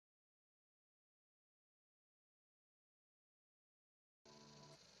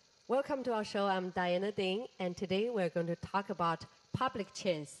Welcome to our show. I'm Diana Ding, and today we're going to talk about public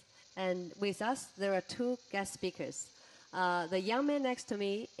chains. And with us, there are two guest speakers. The young man next to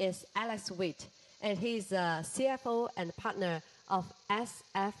me is Alex Witt, and he's CFO and partner of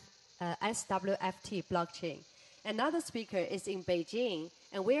SWFT Blockchain. Another speaker is in Beijing,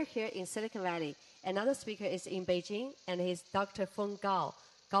 and we're here in Silicon Valley. Another speaker is in Beijing, and he's Dr. Feng Gao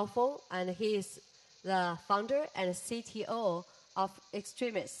Feng, and he is the founder and CTO of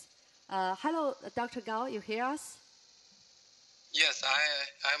Extremis. Hello, Dr. Gao, you hear us? Yes,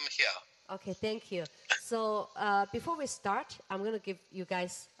 I'm here. Okay, thank you. So before we start, I'm going to give you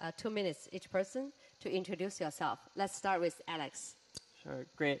guys 2 minutes each person to introduce yourself. Let's start with Alex. Sure,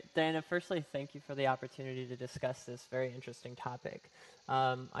 great. Diana, firstly, thank you for the opportunity to discuss this very interesting topic.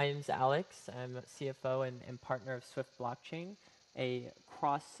 My name is Alex. I'm a CFO and partner of Swift Blockchain, a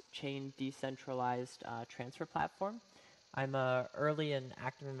cross-chain decentralized transfer platform. I'm an early and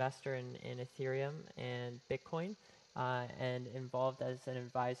active investor in Ethereum and Bitcoin, and involved as an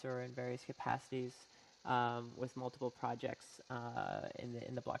advisor in various capacities with multiple projects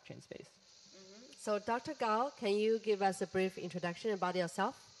in the blockchain space. So, Dr. Gao, can you give us a brief introduction about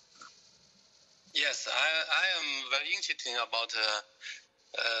yourself? Yes, I am very interested about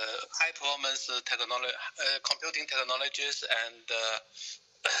high-performance computing technologies and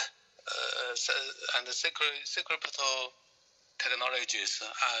secret technologies.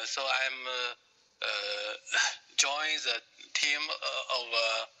 So I'm joined the team of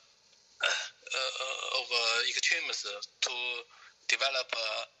Extremis to develop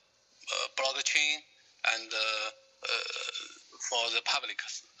blockchain and for the public,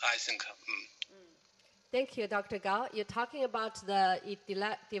 I think. Thank you, Dr. Gao. You're talking about you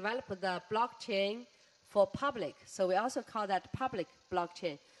developed the blockchain for public. So we also call that public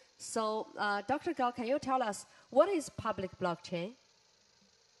blockchain. So, Dr. Gao, can you tell us what is public blockchain?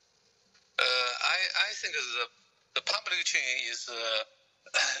 I think the public chain is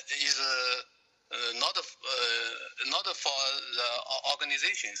not for the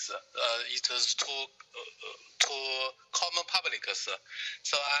organizations. It is to common publics.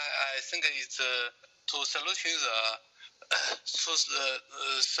 So I think it's to solutions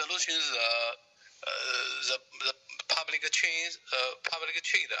the public chains, public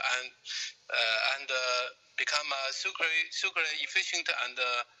trade, and become super efficient and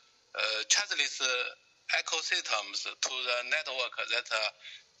trustless ecosystems to the network that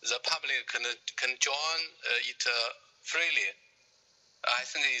the public can join it freely. I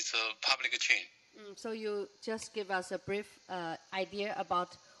think it's a public chain. So you just give us a brief idea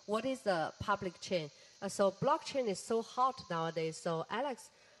about what is the public chain. So blockchain is so hot nowadays. So Alex,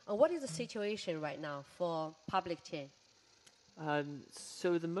 what is the situation right now for public chain?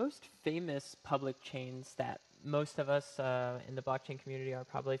 So the most famous public chains that most of us in the blockchain community are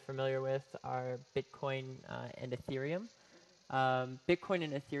probably familiar with are Bitcoin and Ethereum. Bitcoin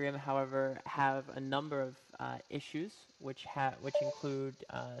and Ethereum, however, have a number of issues which include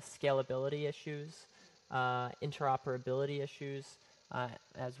scalability issues, interoperability issues,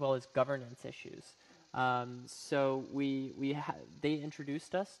 as well as governance issues. So they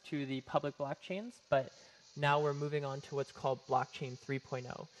introduced us to the public blockchains, but now we're moving on to what's called blockchain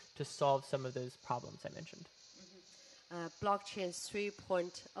 3.0 to solve some of those problems I mentioned. Blockchain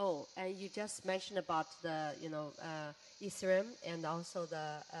 3.0, and you just mentioned about the Ethereum and also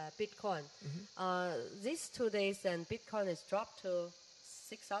the Bitcoin. These 2 days, and Bitcoin is dropped to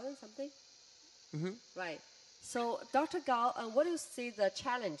 6,000 something. Right. So, Dr. Gao, what do you see the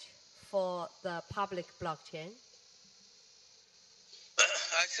challenge for the public blockchain?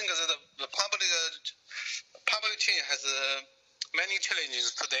 I think that the public chain has many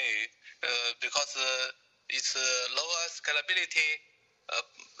challenges today because its lower scalability.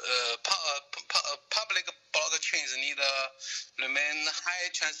 Public blockchains need remain high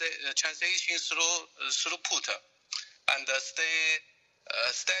transaction throughput and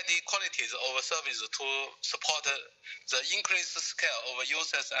steady qualities of service to support the increased scale of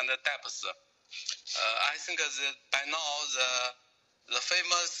users and depth. I think that by now the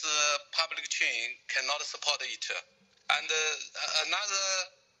famous public chain cannot support it. And another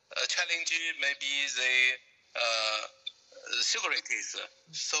challenge may be the securities.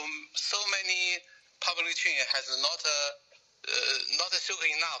 So many public chain has not secure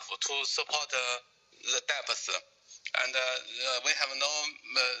enough to support the depth. And we have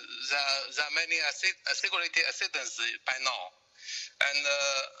there are many security accidents by now. And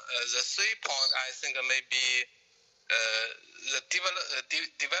the 3 point I think maybe the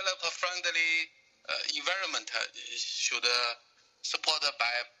developer-friendly environment should supported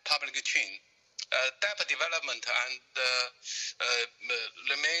by public chain. depth development and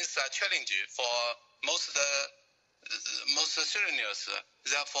remains a challenge for most scenarios.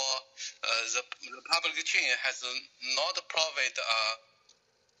 Therefore, the public chain has not provided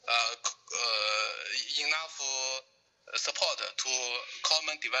enough support to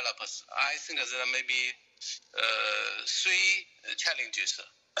common developers. I think there may be three challenges.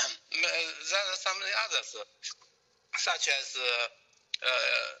 There are some others, such as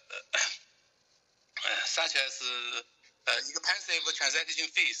expensive transaction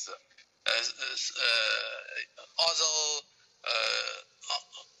fees. Also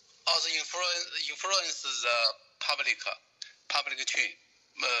influence the public chain.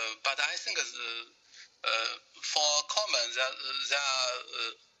 But I think for common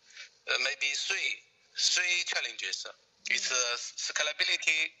there may be three challenges. It's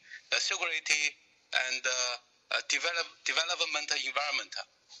scalability, security, and development environment.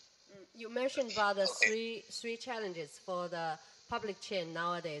 You mentioned about the three challenges for the public chain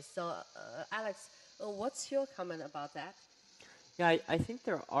nowadays. So, Alex, what's your comment about that? Yeah, I think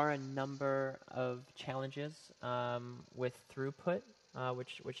there are a number of challenges with throughput,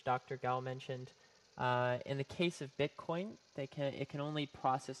 which Dr. Gao mentioned. In the case of Bitcoin, it can only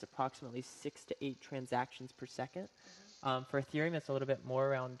process approximately 6 to 8 transactions per second. For Ethereum, it's a little bit more,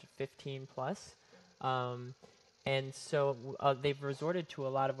 around 15 plus. And so they've resorted to a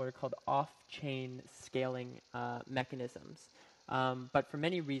lot of what are called off-chain scaling mechanisms. But for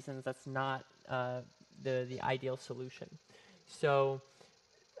many reasons, that's not the ideal solution. So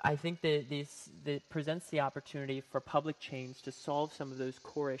I think that presents the opportunity for public chains to solve some of those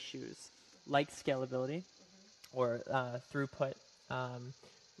core issues, like scalability or throughput,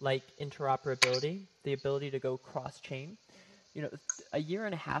 like interoperability, the ability to go cross-chain. You know, a year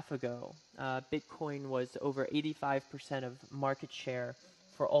and a half ago, Bitcoin was over 85% of market share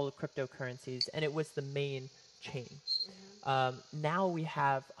for all the cryptocurrencies, and it was the main chain. Now we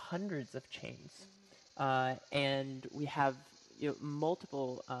have hundreds of chains, and we have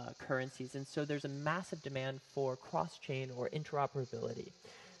multiple currencies, and so there's a massive demand for cross-chain or interoperability.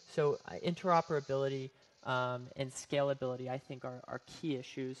 So interoperability and scalability, I think, are key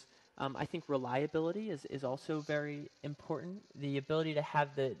issues. I think reliability is also very important. The ability to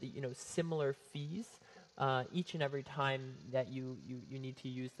have the similar fees each and every time that you need to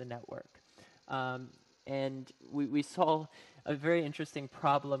use the network. And we saw a very interesting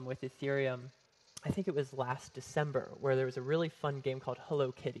problem with Ethereum. I think it was last December, where there was a really fun game called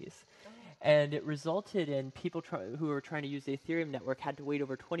Hello Kitties. And it resulted in people who were trying to use the Ethereum network had to wait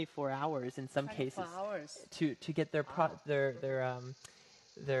over 24 hours in some cases to get their transaction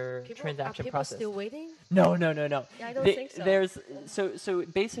processed. Are people still waiting? No. Yeah, I don't think so. So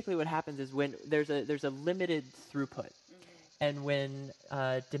basically what happens is when there's a limited throughput, and when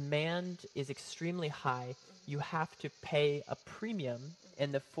demand is extremely high, you have to pay a premium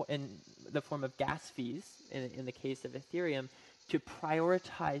in the form of gas fees, in the case of Ethereum, to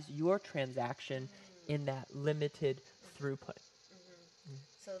prioritize your transaction in that limited throughput.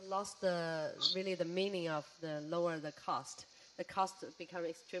 So lost the meaning of the lower the cost. The cost become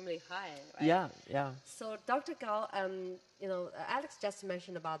extremely high, right? Yeah. So Dr. Gao, Alex just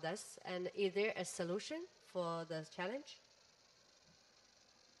mentioned about this, and is there a solution for the challenge?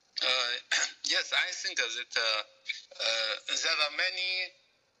 Yes, I think that there are many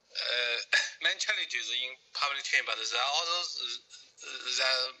challenges in public chain, but there are also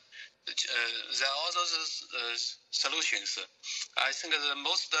solutions. I think the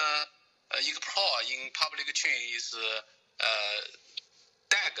most explored in public chain is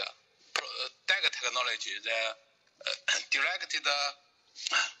DAG technology, the directed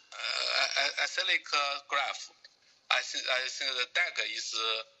acyclic graph. I think the DAG is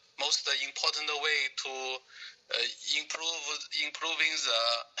most important way to improving the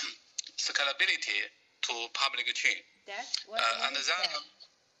scalability to public chain. DAG? What is DAG?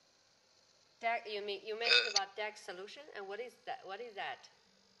 DAG, you mentioned about DAG solution, and what is that?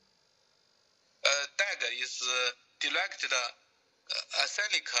 DAG is directed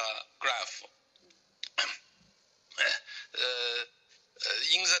acyclic graph.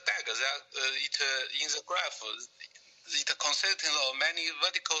 In the DAG, in the graph, it consists of many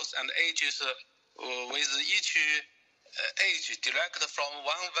verticals and edges, with each edge directed from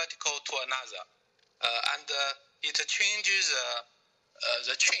one vertical to another, and it changes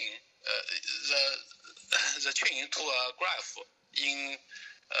the chain to a graph in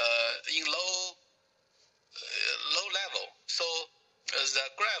low level, so the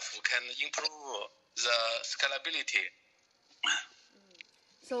graph can improve the scalability.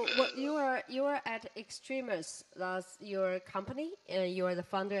 So what you are at Extremers, that's your company, and you are the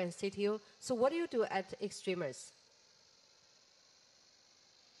founder and CTO. So what do you do at Extremers?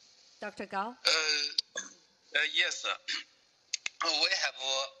 Dr. Gao? Yes, we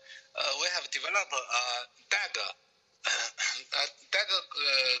have developed a dagger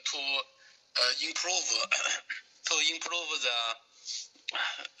to improve the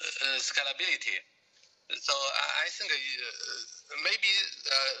scalability. So I think maybe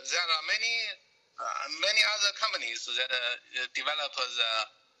there are many other companies that develop the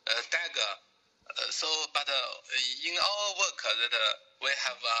dagger. But in our work, that we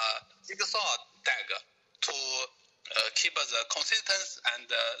have a jigsaw dagger to keep the consistency and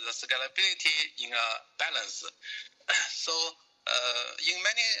the scalability in a balance. So in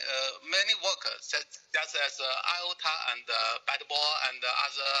many work, just as IOTA and Badball and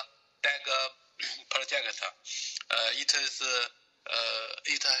other dagger project, it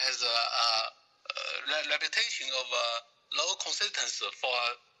has a reputation of low consistency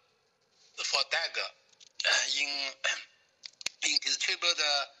for dagger in distributed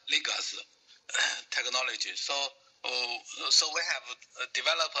legacy technology. So we have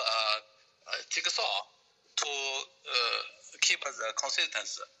developed a jigsaw to keep the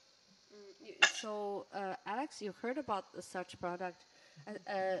consistency. So Alex, you heard about such product.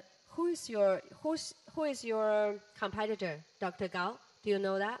 Who is your competitor, Dr. Gao? Do you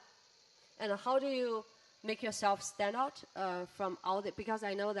know that? And how do you make yourself stand out from all the? Because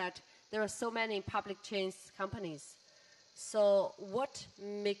I know that there are so many public chains companies. So what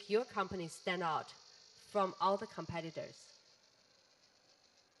make your company stand out from all the competitors?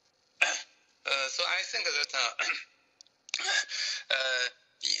 So I think that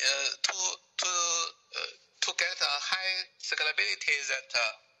to get a high scalability, that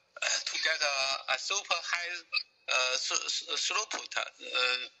to get a super high throughput,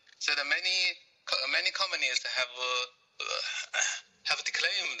 that many companies have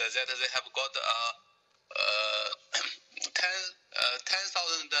claimed that they have got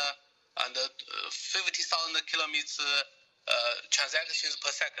 10,000 and 50,000 kilometers transactions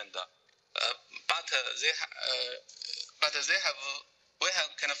per second. We have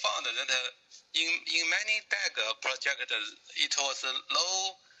kind of found that in many dagger projects it was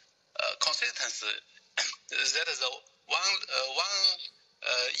low consistency. That is one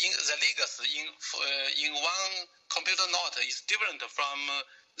in the legacy in one computer node is different from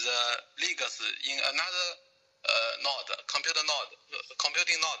the legacy in another computing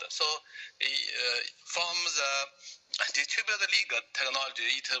node. So from the distributed legal technology,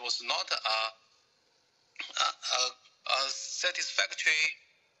 it was not a satisfactory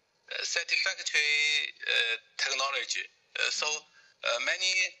technology. So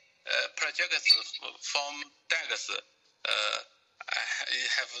many projects from daggers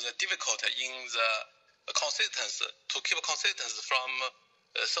have the difficulty in the consistency, to keep consistency from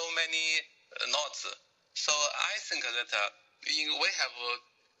so many nodes. So I think that we have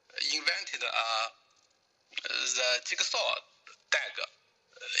invented the jigsaw dagger.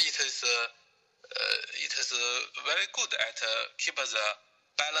 It is very good at keep the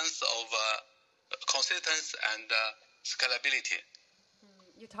balance of consistency and scalability.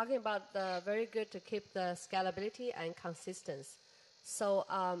 You're talking about very good to keep the scalability and consistency. So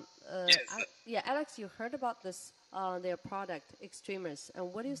yes. Alex, you heard about this their product Extremers,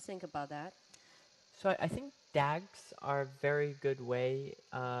 and what do you think about that? So I think DAGs are a very good way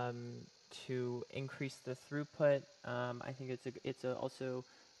to increase the throughput. I think it's also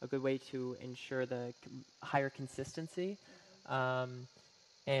a good way to ensure the higher consistency.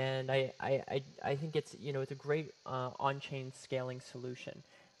 And I think it's a great on-chain scaling solution.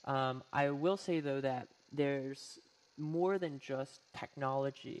 I will say though that there's more than just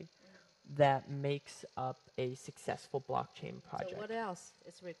technology that makes up a successful blockchain project. So what else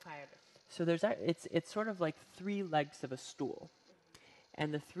is required? So it's sort of like three legs of a stool,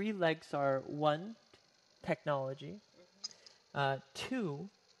 and the three legs are: one, technology; two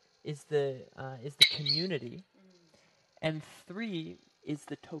is the community, and three is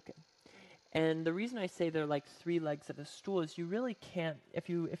the token. And the reason I say they're like three legs of a stool is you really can't, if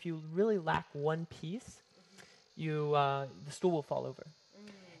you really lack one piece, the stool will fall over.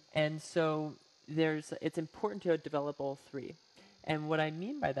 And so it's important to develop all three. And what I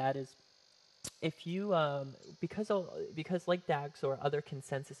mean by that is, if you because like DAGs or other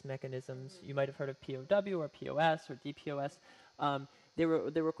consensus mechanisms, you might have heard of POW or POS or DPoS. They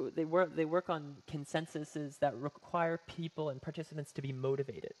work on consensuses that require people and participants to be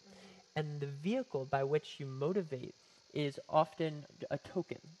motivated. And the vehicle by which you motivate is often a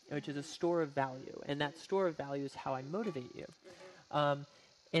token, which is a store of value. And that store of value is how I motivate you.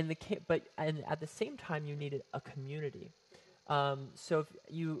 and at the same time, you needed a community. So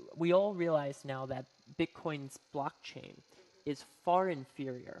we all realize now that Bitcoin's blockchain is far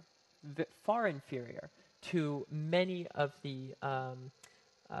inferior to many of the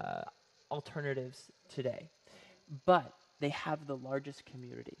alternatives today, but they have the largest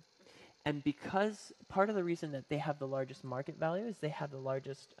community. And because part of the reason that they have the largest market value is they have the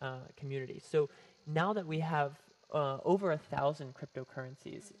largest community. So now that we have over 1,000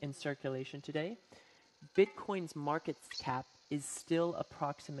 cryptocurrencies in circulation today, Bitcoin's market cap is still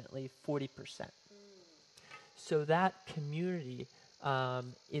approximately 40%. So that community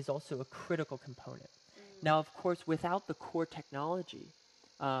is also a critical component. Now, of course, without the core technology,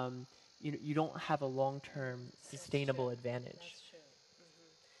 you don't have a long-term sustainable advantage. That's true.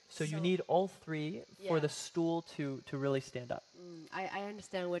 So you need all three for the stool to really stand up. I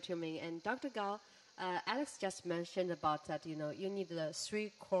understand what you mean. And Dr. Gao, Alex just mentioned about that, you need the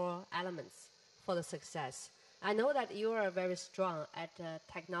three core elements for the success. I know that you are very strong at the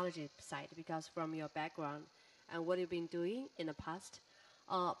technology side because from your background and what you've been doing in the past.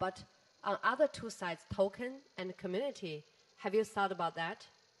 But on other two sides, token and community, have you thought about that?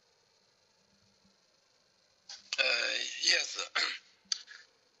 Yes.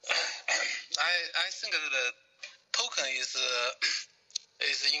 I think that the token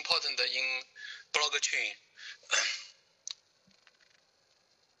is important in blockchain.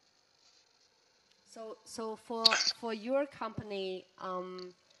 So for your company,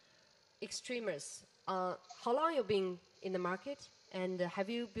 Extremers, how long you been in the market, and have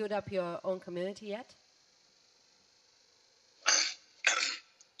you built up your own community yet?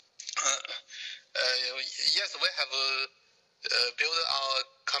 Yes, we have built our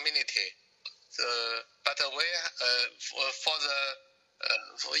community, but we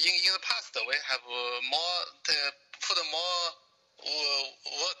in the past we have put more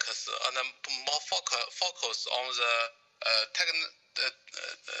workers and more focus on the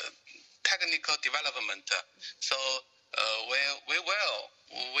technical development. So we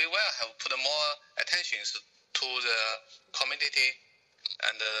will have put more attention to the community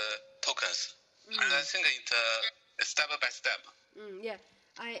and tokens. And I think it's step by step. Yeah,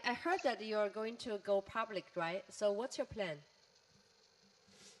 I heard that you are going to go public, right? So what's your plan?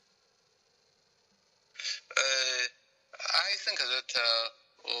 I think that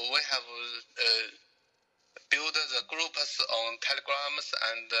we have built the groups on Telegrams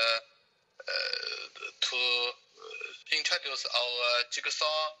and to introduce our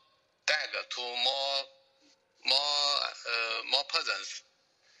jigsaw deck to more persons.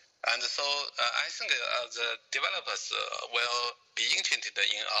 And so I think the developers will be interested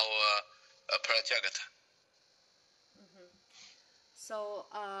in our project. So,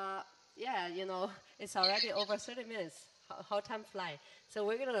 it's already over 30 minutes. How time fly. So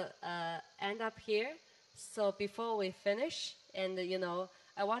we're going to end up here. So before we finish, and,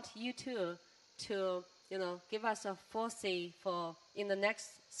 I want you two to, give us a foresee for in the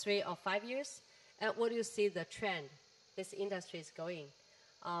next 3 or 5 years. And what do you see the trend this industry is going?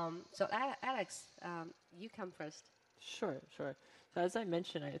 So Alex, you come first. Sure. So as I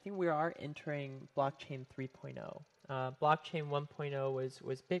mentioned, I think we are entering blockchain 3.0. Blockchain 1.0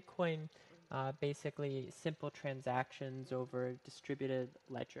 was Bitcoin, basically simple transactions over distributed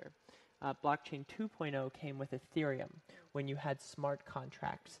ledger. Blockchain 2.0 came with Ethereum, when you had smart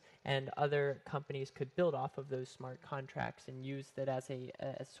contracts, and other companies could build off of those smart contracts and use that as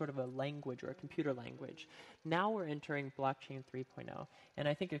sort of a language or a computer language. Now we're entering blockchain 3.0, and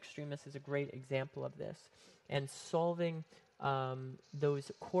I think Extremis is a great example of this, and solving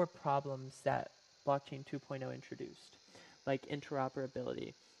those core problems that blockchain 2.0 introduced, like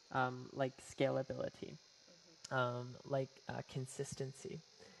interoperability, like scalability, like consistency,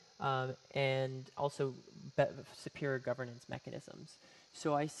 and also superior governance mechanisms.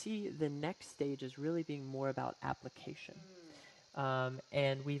 So I see the next stage as really being more about application.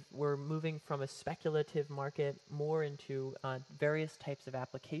 And we're moving from a speculative market more into various types of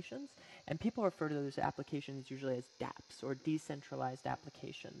applications. And people refer to those applications usually as dApps, or decentralized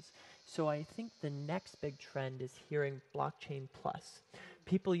applications. So I think the next big trend is hearing blockchain plus.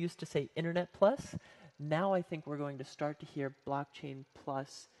 People used to say internet plus. Now I think we're going to start to hear blockchain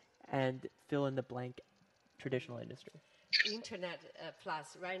plus and fill in the blank traditional industry. Internet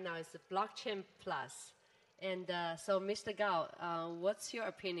plus. Right now it's the blockchain plus. And so, Mr. Gao, what's your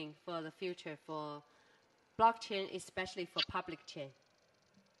opinion for the future for blockchain, especially for public chain?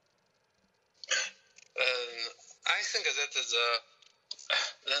 I think that the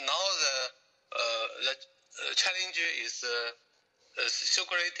challenge is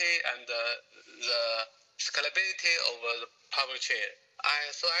security and the scalability of the public chain.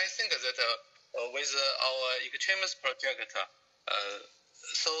 I think that with our extremes project,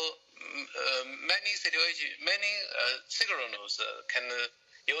 many signals can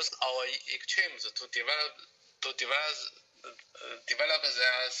use our extremes to develop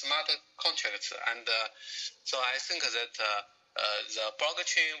their smart contracts, and so I think that the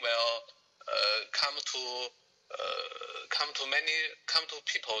blockchain will come to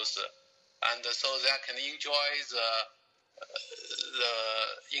peoples, and so they can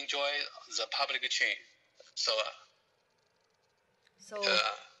enjoy the public chain. So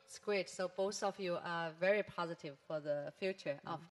it's great. So both of you are very positive for the future of